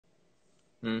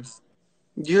Hmm?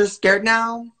 You're scared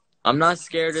now? I'm not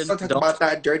scared of. Don't talk about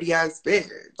that dirty ass bitch.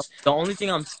 The only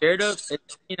thing I'm scared of is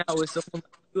hanging out with someone like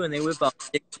you and they whip out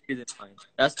dick bigger than mine.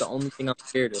 That's the only thing I'm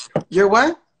scared of. You're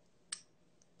what?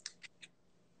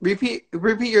 Repeat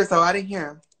yourself. I didn't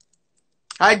hear.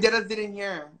 I didn't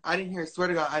hear. I didn't hear. Swear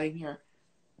to God, I didn't hear.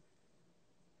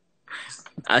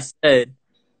 I said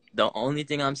the only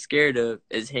thing I'm scared of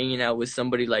is hanging out with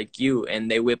somebody like you and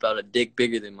they whip out a dick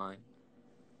bigger than mine.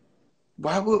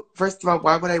 First of all,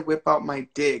 why would I whip out my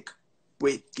dick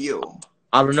with you?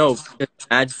 I don't know.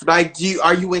 Like,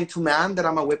 are you into man that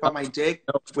I'm gonna whip out my dick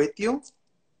with you?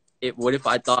 What if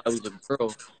I thought I was a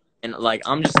girl and like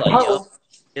I'm just like, yo,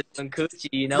 it's some coochie,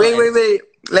 you know? Wait.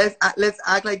 Let's act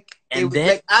like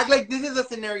act like this is a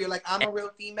scenario. Like I'm a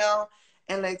real female,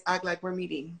 and let's act like we're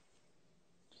meeting.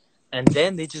 And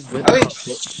then they just whip out.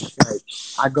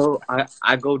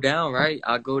 I go down, right?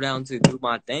 I go down to do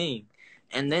my thing,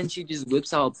 and then she just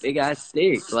whips out a big ass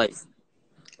dick, like.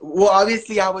 Well,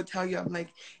 obviously, I would tell you. I'm like,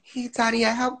 hey, Tati,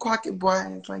 I have quacky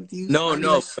boys. Like, do you?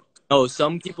 No.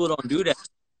 Some people don't do that.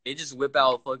 They just whip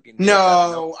out fucking.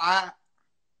 No,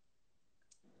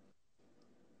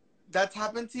 That's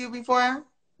happened to you before?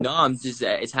 No, I'm just.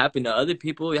 It's happened to other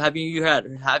people. Have you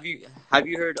heard?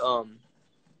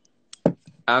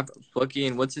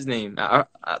 Fucking what's his name?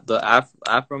 The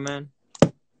Afro man.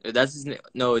 That's his name.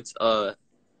 No, it's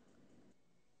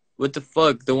What the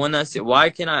fuck? The one that said,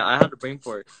 why can't I have the brain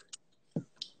for it.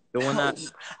 The one that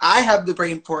I have the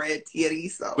brain for it, Thierry.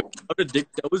 So a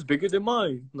dick that was bigger than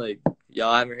mine. Like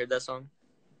y'all haven't heard that song?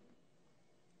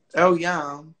 Oh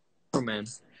yeah. Oh man.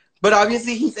 But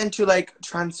obviously he's into like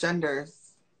transgenders.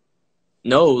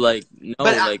 No. But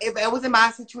if it was in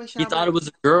my situation, he thought it was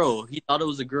a girl. He thought it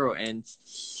was a girl, and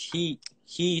she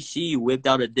whipped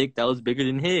out a dick that was bigger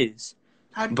than his.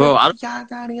 Bro, yeah,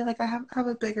 Daddy, like I have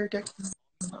a bigger dick.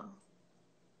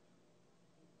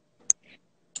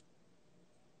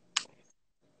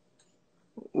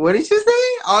 What did you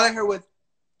say? All I heard was.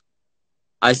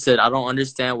 I said I don't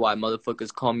understand why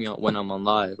motherfuckers call me when I'm on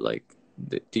live. Like,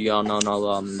 do y'all know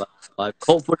I'm live?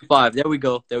 Code 45. There we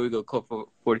go. Code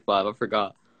 45. I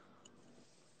forgot.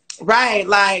 Right,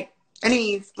 like,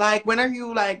 anyways, like, when are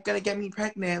you like gonna get me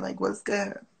pregnant? Like, what's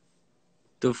good?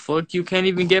 The fuck, you can't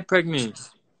even get pregnant.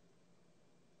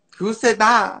 Who said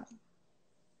that?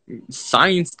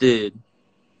 Science did.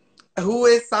 Who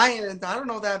is Science? I don't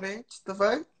know that bitch. The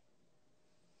fuck?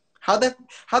 How the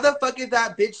fuck is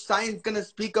that bitch Science gonna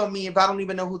speak on me if I don't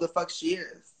even know who the fuck she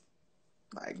is?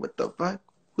 Like, what the fuck?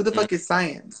 Who the fuck is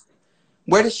Science?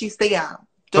 Where does she stay at?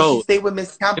 Does she stay with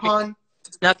Miss Tampon?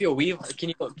 Snap your weave.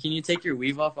 Can you take your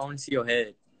weave off? I want to see your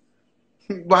head.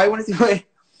 Why you want to see my?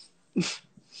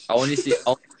 I want to see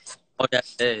all that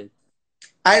head.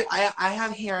 I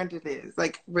have hair under this,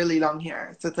 like really long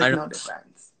hair, so it's like no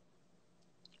difference.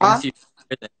 Huh?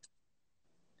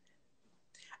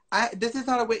 This is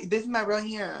not a wig. This is my real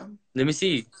hair. Let me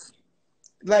see.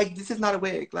 Like, this is not a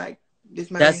wig. Like, this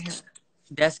is my real hair.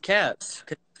 That's caps.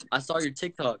 I saw your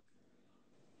TikTok.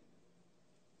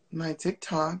 My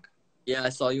TikTok? Yeah, I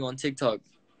saw you on TikTok.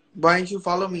 Why didn't you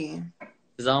follow me?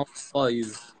 Because I don't want to follow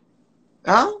you.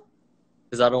 Huh?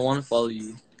 Because I don't want to follow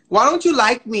you. Why don't you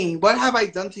like me? What have I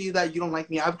done to you that you don't like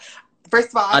me? First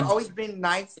of all, I've always been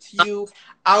nice to you.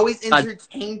 I always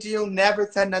entertained you. Never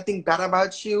said nothing bad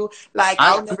about you. Like,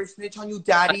 I'll never snitch on you,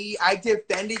 Daddy. I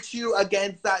defended you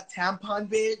against that tampon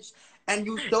bitch. And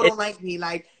you still don't like me.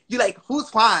 Like, you like, who's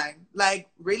fine? Like,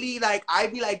 really? Like, I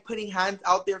be like putting hands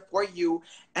out there for you.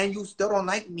 And you still don't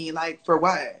like me. Like, for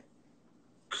what?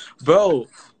 Bro,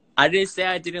 I didn't say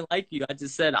I didn't like you. I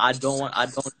just said I don't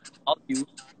follow you.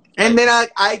 And then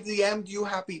I DM'd you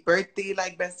happy birthday,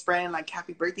 like, best friend, like,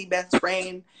 happy birthday, best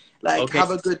friend, like,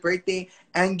 have a good birthday.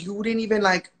 And you didn't even,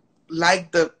 like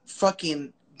the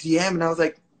fucking DM. And I was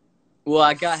like, well,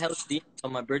 I got hella DMs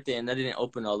on my birthday, and I didn't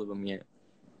open all of them yet.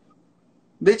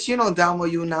 Bitch, you know damn well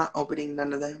you not opening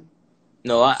none of them.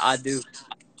 No, I do.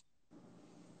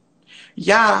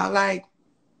 Yeah, like,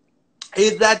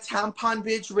 is that tampon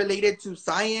bitch related to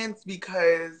Science?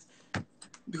 Because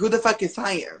who the fuck is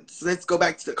Science? Let's go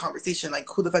back to the conversation. Like,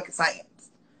 who the fuck is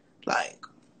Science? Like,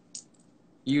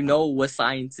 you know what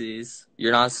Science is.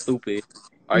 You're not stupid.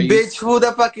 Are you? Bitch, who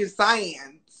the fuck is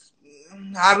Science?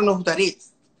 I don't know who that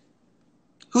is.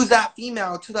 Who's that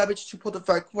female? To that bitch to pull the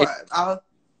fuck what?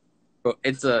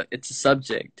 It's a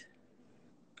subject.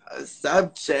 A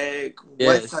subject?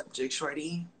 Yes. What subject,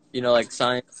 shorty? You know, like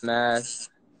science, math,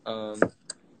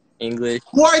 English.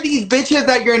 Who are these bitches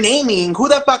that you're naming? Who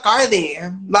the fuck are they?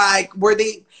 Like,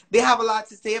 they have a lot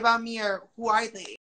to say about me, or who are they?